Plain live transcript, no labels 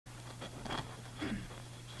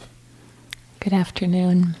Good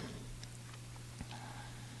afternoon.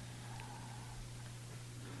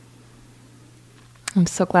 I'm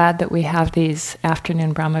so glad that we have these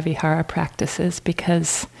afternoon Brahma Vihara practices,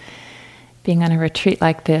 because being on a retreat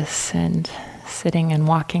like this and sitting and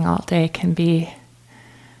walking all day can be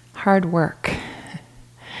hard work.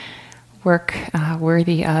 Work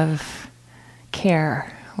worthy of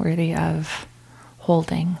care, worthy of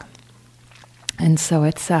holding. And so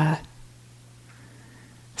it's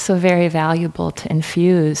so very valuable to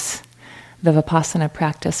infuse the Vipassana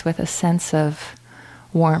practice with a sense of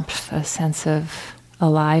warmth, a sense of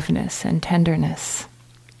aliveness and tenderness.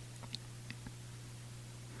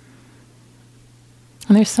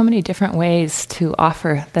 And there's so many different ways to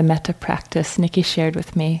offer the metta practice. Nikki shared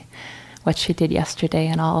with me what she did yesterday,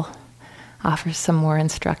 and I'll offer some more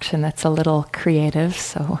instruction that's a little creative,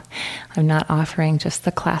 so I'm not offering just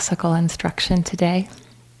the classical instruction today.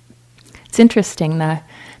 It's interesting, the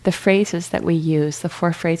phrases that we use, the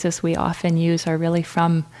 4 phrases we often use, are really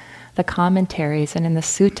from the commentaries, and in the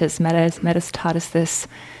suttas, Metta's taught us this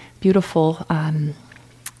beautiful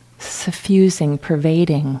suffusing,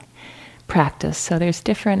 pervading practice. So there's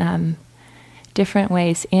different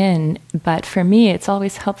ways in, but for me it's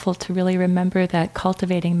always helpful to really remember that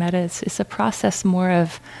cultivating metta is a process more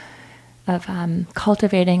of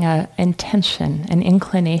cultivating an intention, an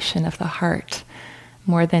inclination of the heart,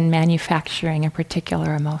 more than manufacturing a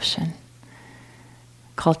particular emotion.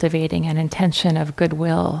 Cultivating an intention of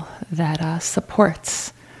goodwill that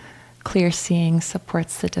supports clear seeing,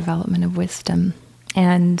 supports the development of wisdom.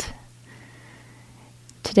 And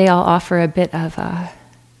today I'll offer a bit of a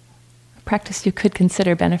practice you could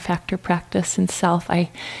consider benefactor practice in self.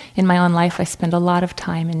 In my own life, I spend a lot of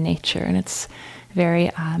time in nature, and it's very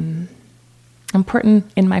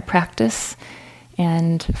important in my practice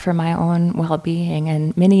and for my own well-being.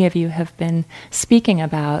 And many of you have been speaking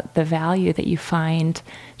about the value that you find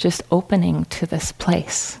just opening to this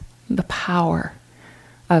place, the power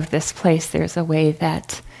of this place. There's a way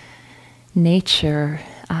that nature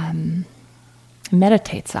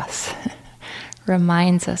meditates us,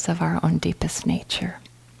 reminds us of our own deepest nature.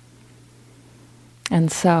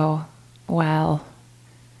 And so, while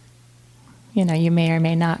you may or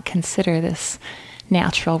may not consider this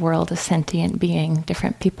natural world a sentient being,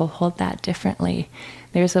 different people hold that differently.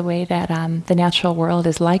 There's a way that the natural world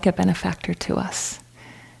is like a benefactor to us.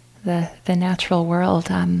 The natural world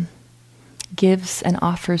gives and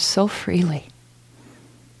offers so freely,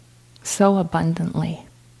 so abundantly,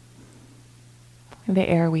 the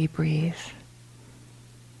air we breathe.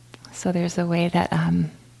 So there's a way that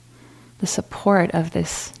the support of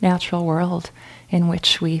this natural world in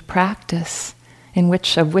which we practice,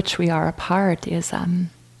 of which we are a part, is a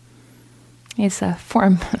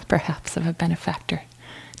form, perhaps, of a benefactor,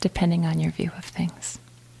 depending on your view of things.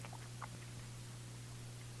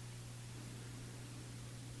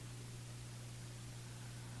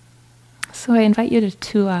 So I invite you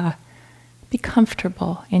to be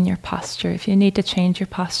comfortable in your posture. If you need to change your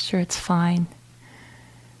posture, it's fine.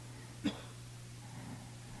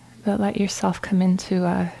 But let yourself come into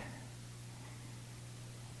a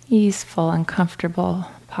easeful and comfortable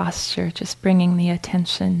posture, just bringing the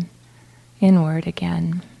attention inward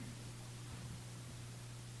again.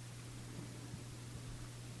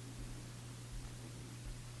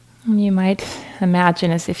 And you might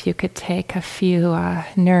imagine as if you could take a few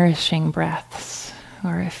nourishing breaths,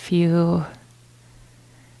 or a few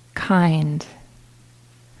kind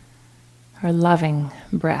or loving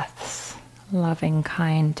breaths, loving,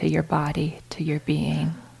 kind to your body, to your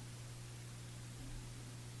being.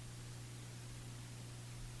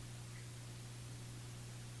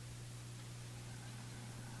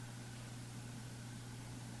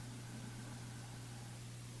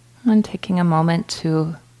 And taking a moment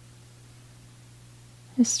to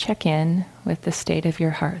just check in with the state of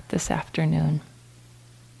your heart this afternoon.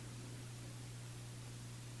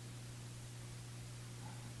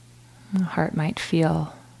 The heart might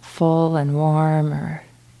feel full and warm, or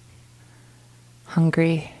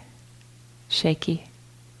hungry, shaky,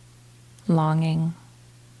 longing,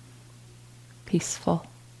 peaceful.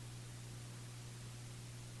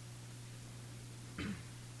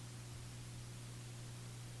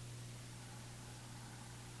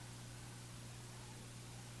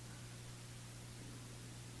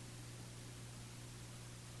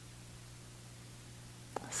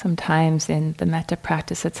 Sometimes in the metta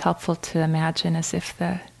practice, it's helpful to imagine as if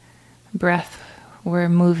the breath were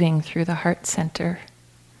moving through the heart center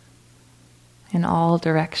in all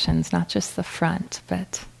directions, not just the front,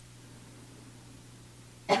 but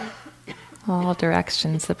all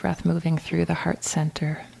directions, the breath moving through the heart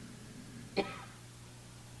center.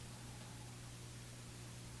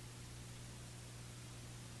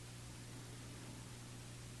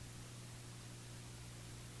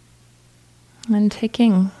 And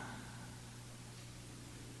taking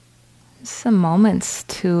some moments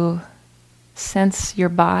to sense your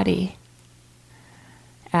body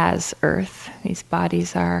as earth. These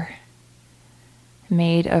bodies are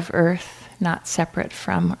made of earth, not separate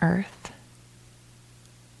from earth.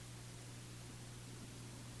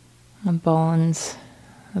 The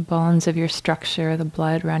bones of your structure, the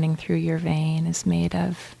blood running through your vein is made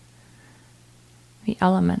of the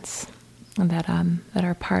elements that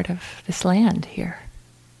are part of this land here.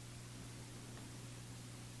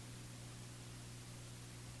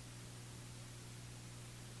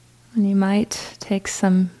 And you might take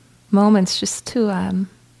some moments just to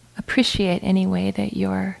appreciate any way that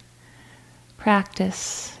your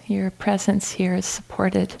practice, your presence here is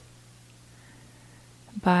supported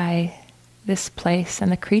by this place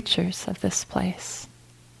and the creatures of this place.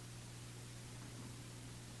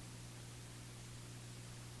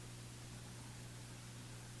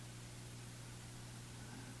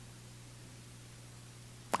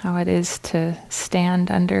 How it is to stand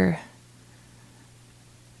under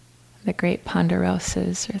the great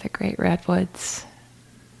ponderosas or the great redwoods,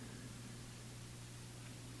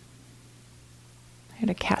 or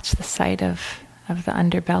to catch the sight of the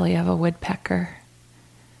underbelly of a woodpecker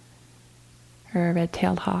or a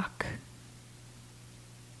red-tailed hawk.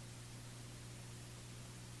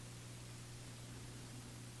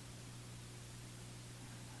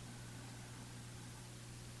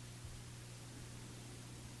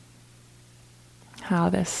 How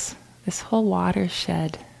this whole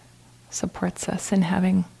watershed supports us in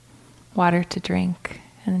having water to drink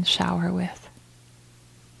and shower with.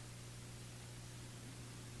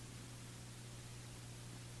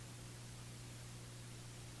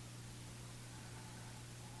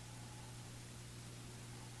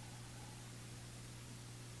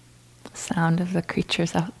 Sound of the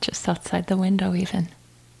creatures out just outside the window even.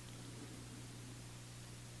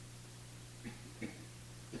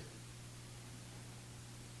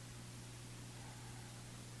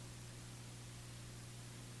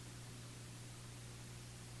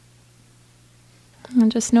 And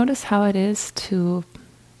just notice how it is to,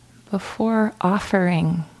 before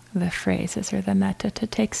offering the phrases or the metta, to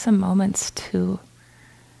take some moments to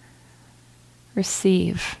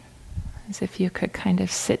receive, as if you could kind of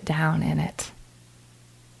sit down in it.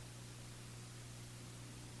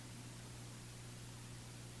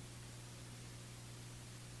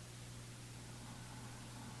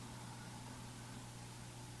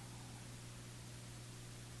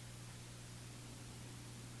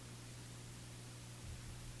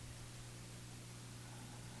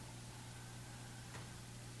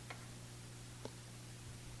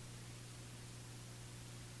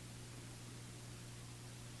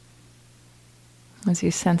 As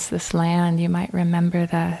you sense this land, you might remember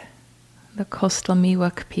the coastal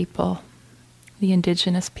Miwok people, the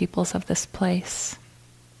indigenous peoples of this place.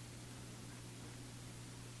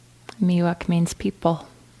 Miwok means people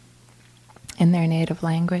in their native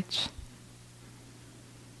language.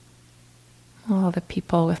 All the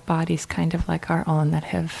people with bodies kind of like our own that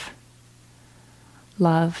have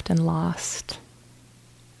loved and lost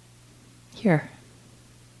here.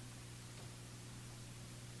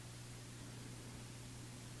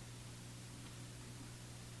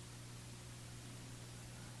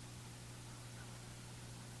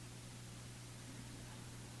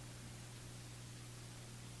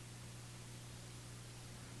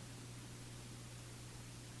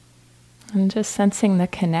 And just sensing the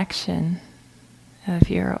connection of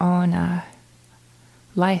your own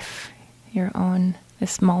life, your own,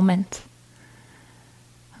 this moment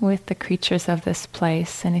with the creatures of this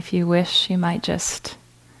place. And if you wish, you might just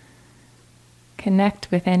connect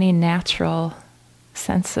with any natural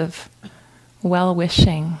sense of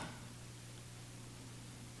well-wishing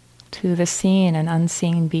to the seen and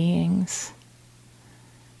unseen beings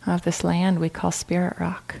of this land we call Spirit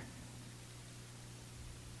Rock.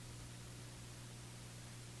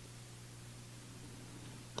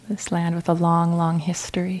 This land with a long, long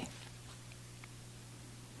history.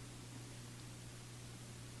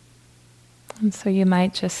 And so you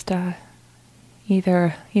might just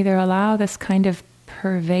either allow this kind of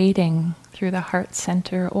pervading through the heart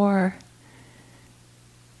center, or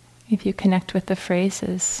if you connect with the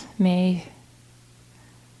phrases, may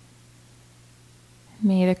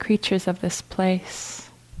the creatures of this place,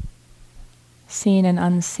 seen and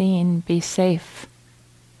unseen, be safe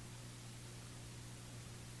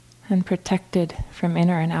and protected from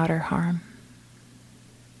inner and outer harm.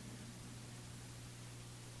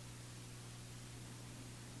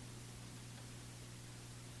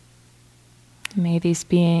 May these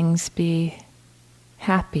beings be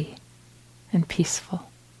happy and peaceful.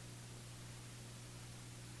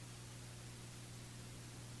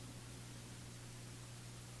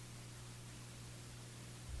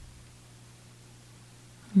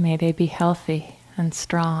 May they be healthy and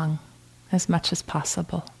strong as much as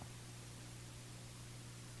possible.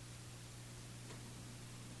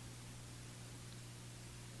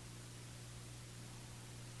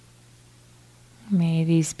 May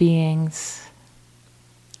these beings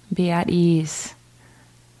be at ease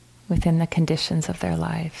within the conditions of their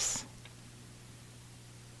lives.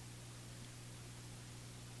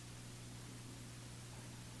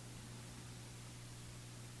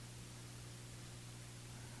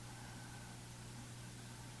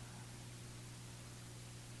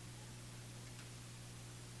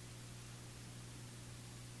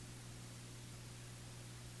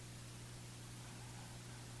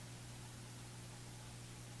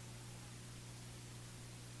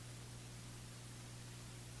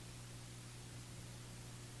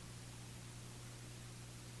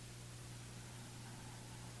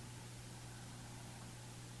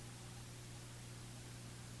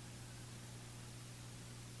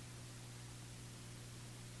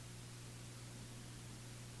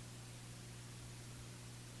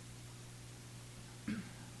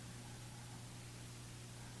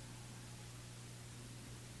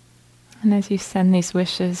 And as you send these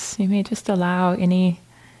wishes, you may just allow any,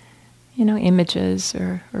 images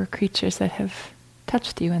or creatures that have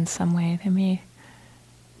touched you in some way.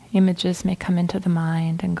 Images may come into the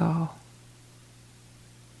mind and go,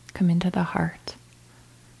 come into the heart.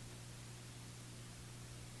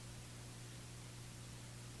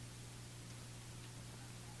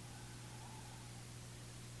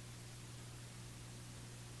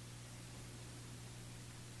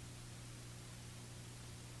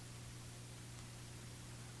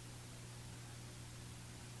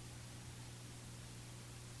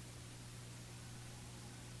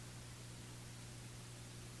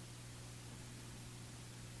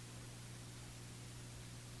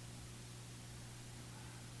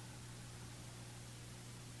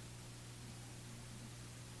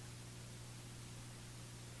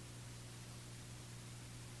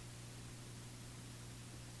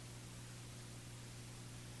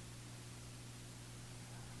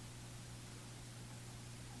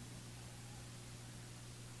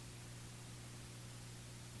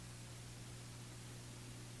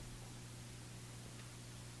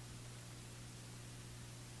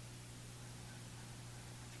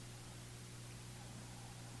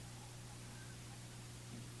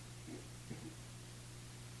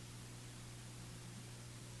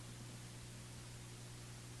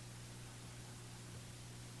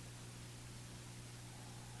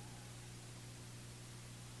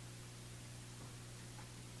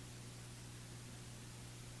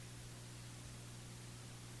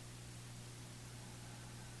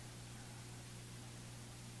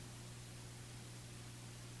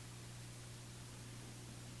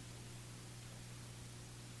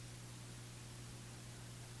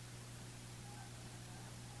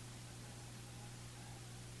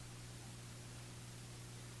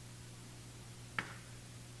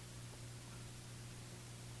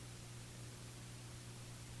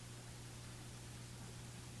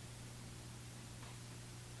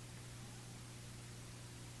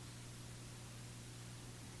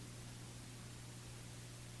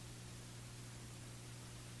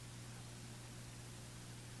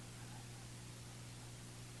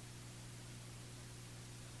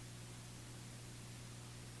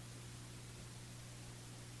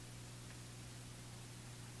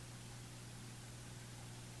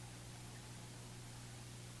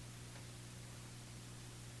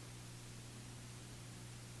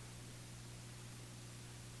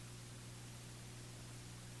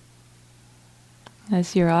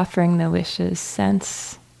 As you're offering the wishes,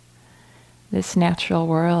 sense this natural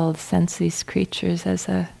world, sense these creatures as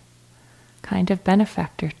a kind of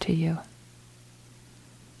benefactor to you,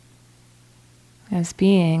 as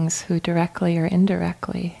beings who directly or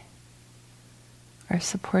indirectly are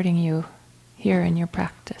supporting you here in your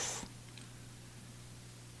practice.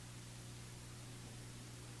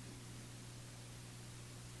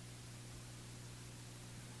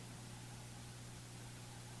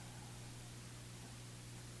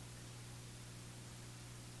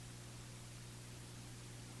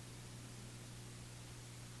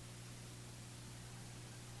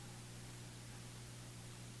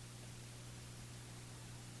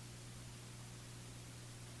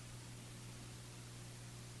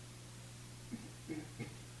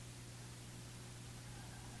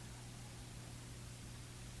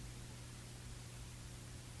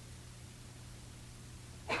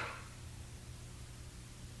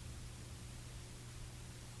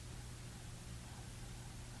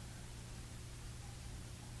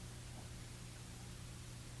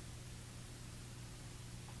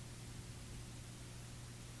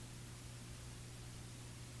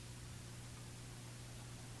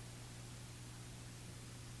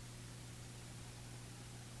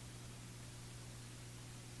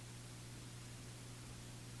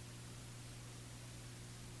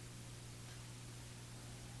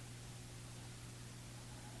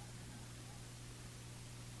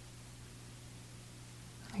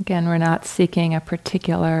 Again, we're not seeking a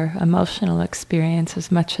particular emotional experience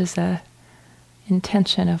as much as a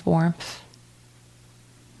intention of warmth.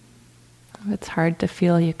 If it's hard to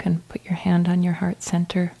feel, you can put your hand on your heart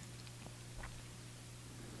center.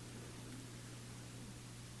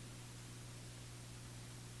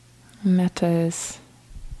 Metta is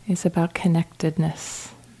about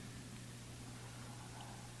connectedness.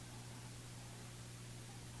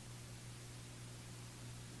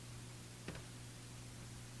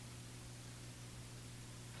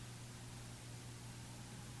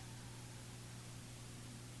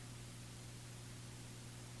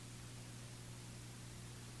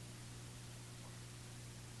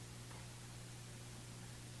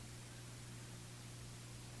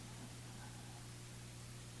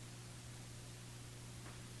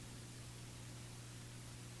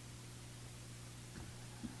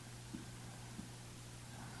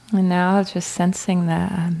 And now just sensing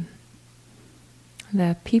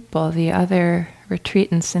the people, the other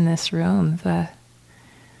retreatants in this room, the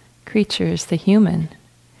creatures, the human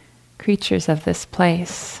creatures of this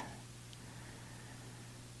place,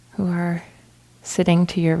 who are sitting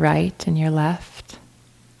to your right and your left.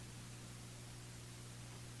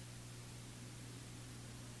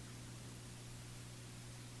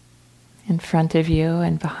 In front of you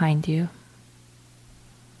and behind you.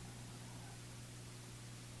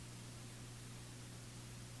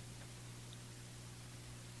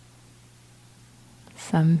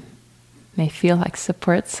 Some may feel like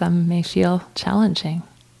support, some may feel challenging.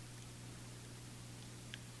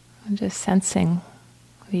 I'm just sensing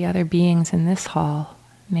the other beings in this hall.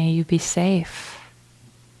 May you be safe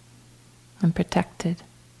and protected.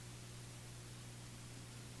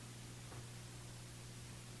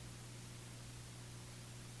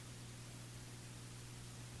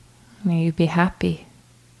 May you be happy,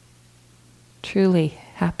 truly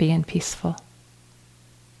happy and peaceful.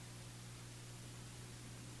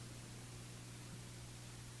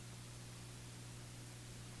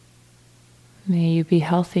 May you be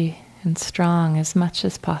healthy and strong as much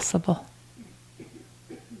as possible.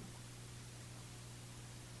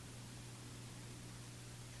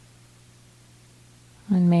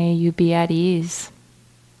 And may you be at ease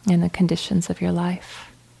in the conditions of your life.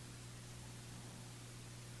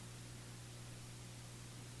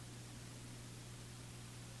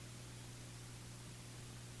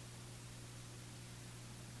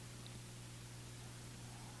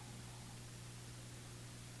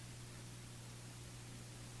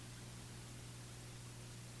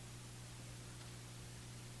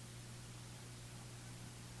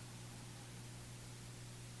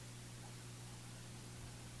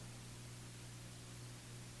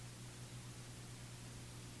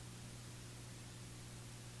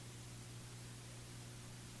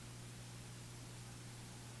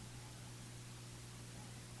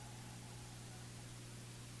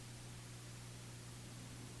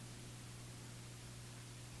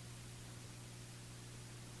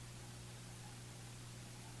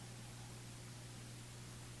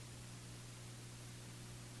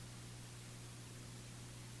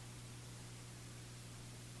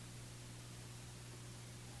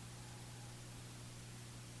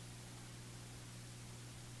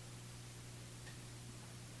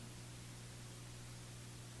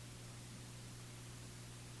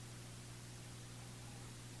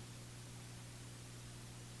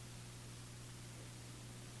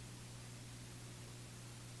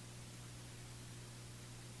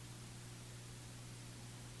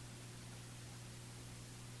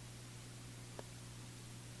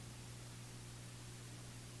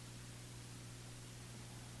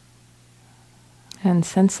 And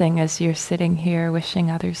sensing as you're sitting here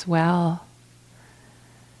wishing others well,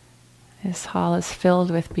 this hall is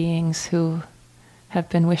filled with beings who have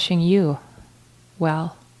been wishing you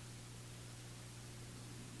well.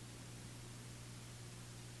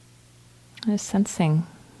 Just sensing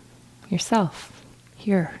yourself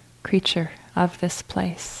here, creature of this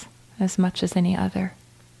place, as much as any other.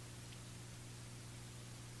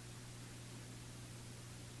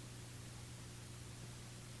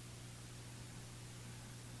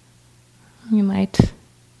 You might,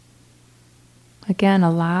 again,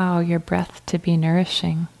 allow your breath to be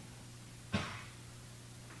nourishing,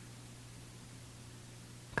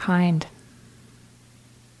 kind.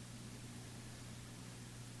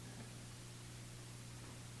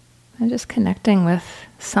 And just connecting with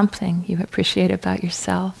something you appreciate about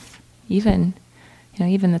yourself, even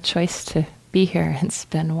the choice to be here and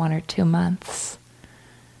spend 1 or 2 months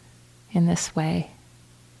in this way.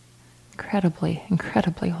 Incredibly,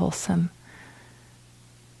 incredibly wholesome.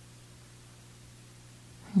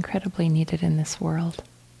 Incredibly needed in this world.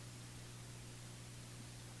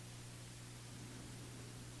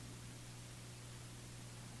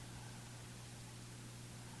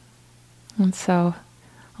 And so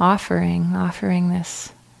offering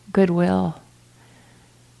this goodwill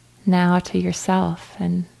now to yourself.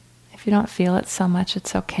 And if you don't feel it so much,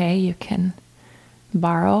 it's okay. You can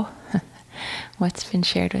borrow what's been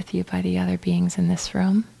shared with you by the other beings in this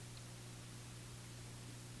room.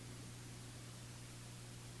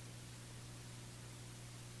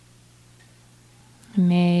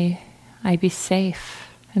 May I be safe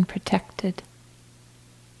and protected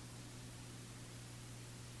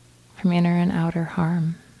from inner and outer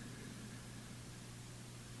harm.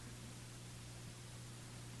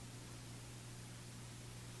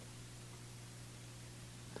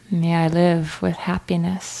 May I live with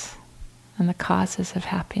happiness and the causes of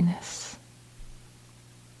happiness.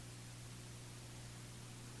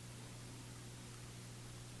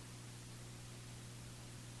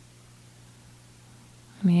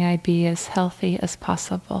 May I be as healthy as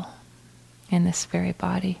possible in this very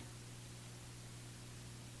body.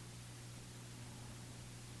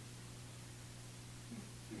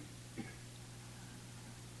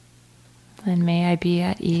 And may I be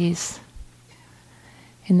at ease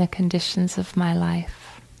in the conditions of my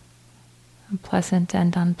life, pleasant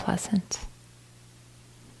and unpleasant.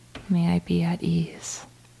 May I be at ease.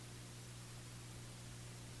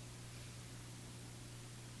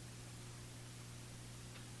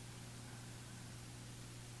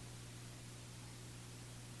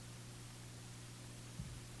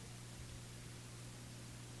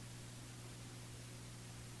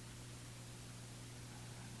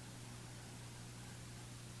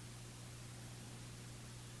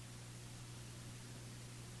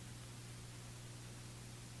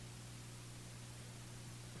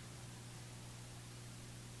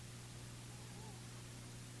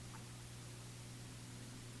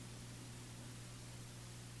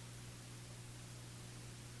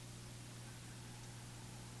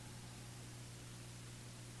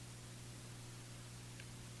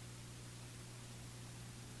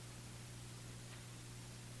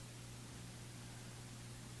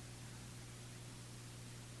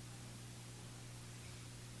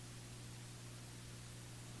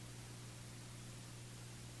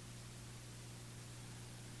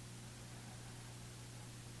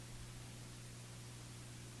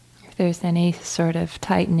 If there's any sort of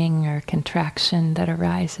tightening or contraction that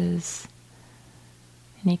arises,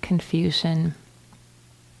 any confusion,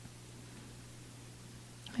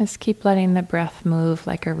 just keep letting the breath move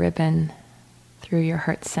like a ribbon through your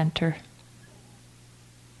heart center.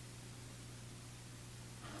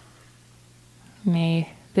 May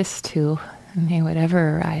this too, may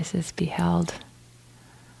whatever arises be held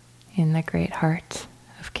in the great heart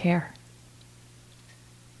of care.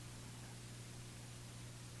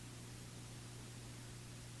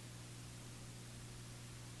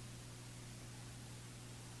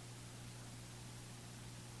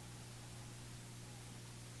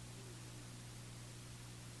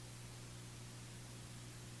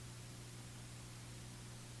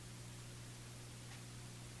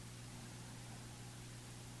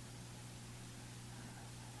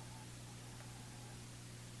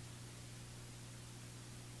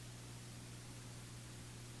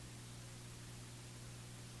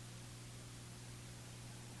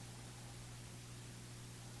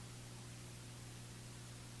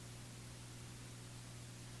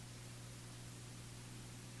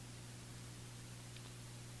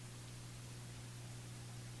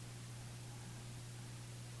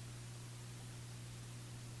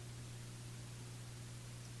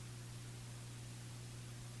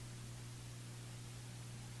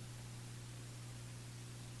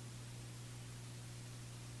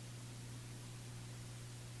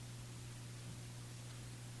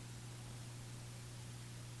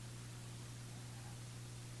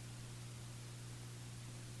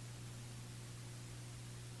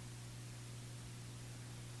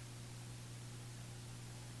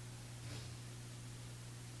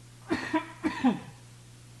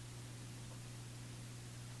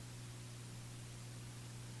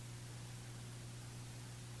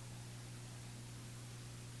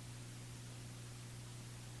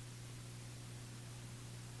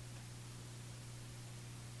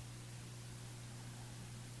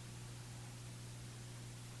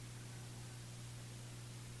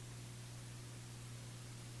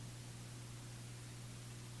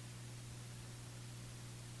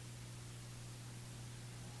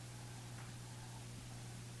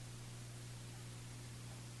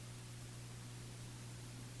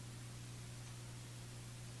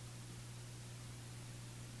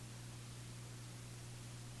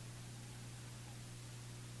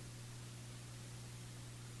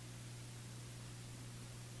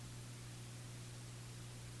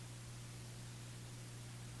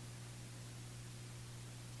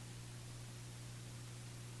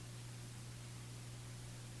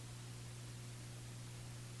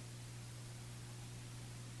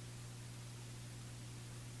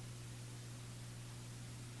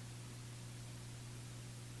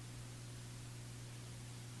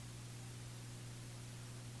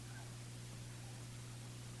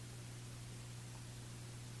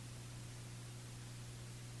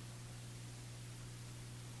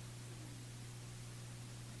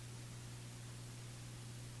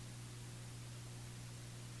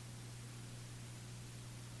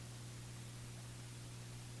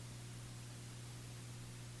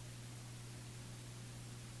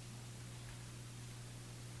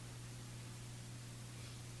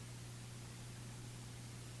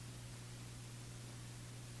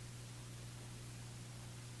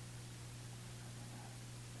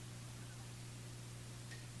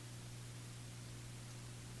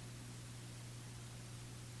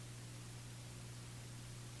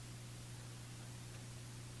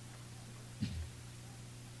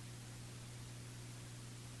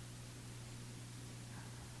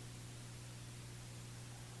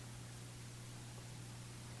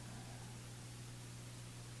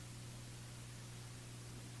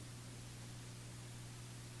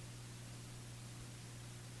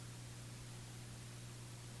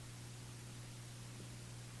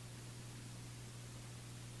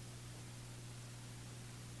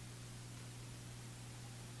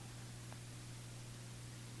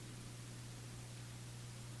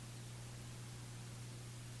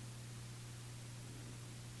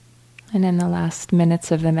 And in the last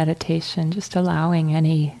minutes of the meditation, just allowing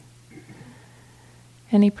any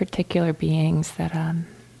particular beings that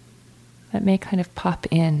may kind of pop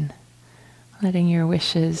in, letting your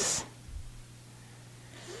wishes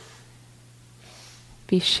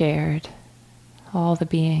be shared. All the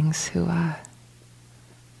beings who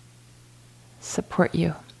support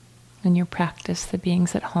you in your practice, the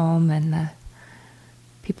beings at home and the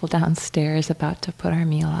people downstairs about to put our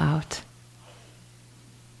meal out.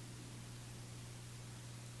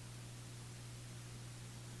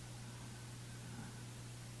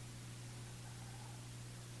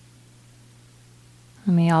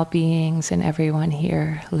 May all beings and everyone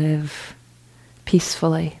here live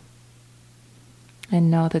peacefully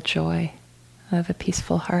and know the joy of a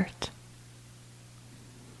peaceful heart.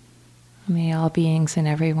 May all beings and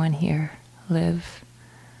everyone here live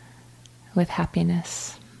with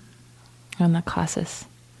happiness and the causes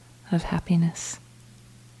of happiness.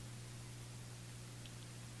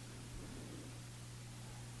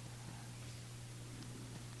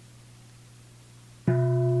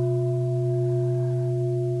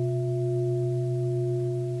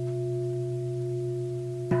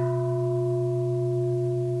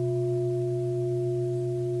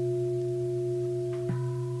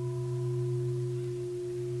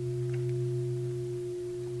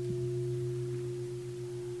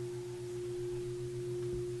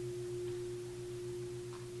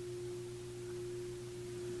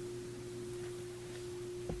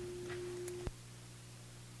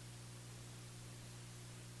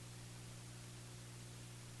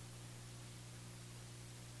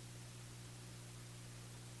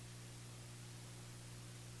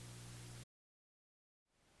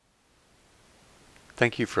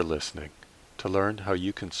 Thank you for listening. To learn how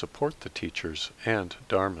you can support the teachers and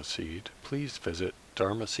Dharma Seed, please visit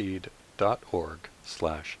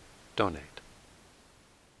dharmaseed.org/donate.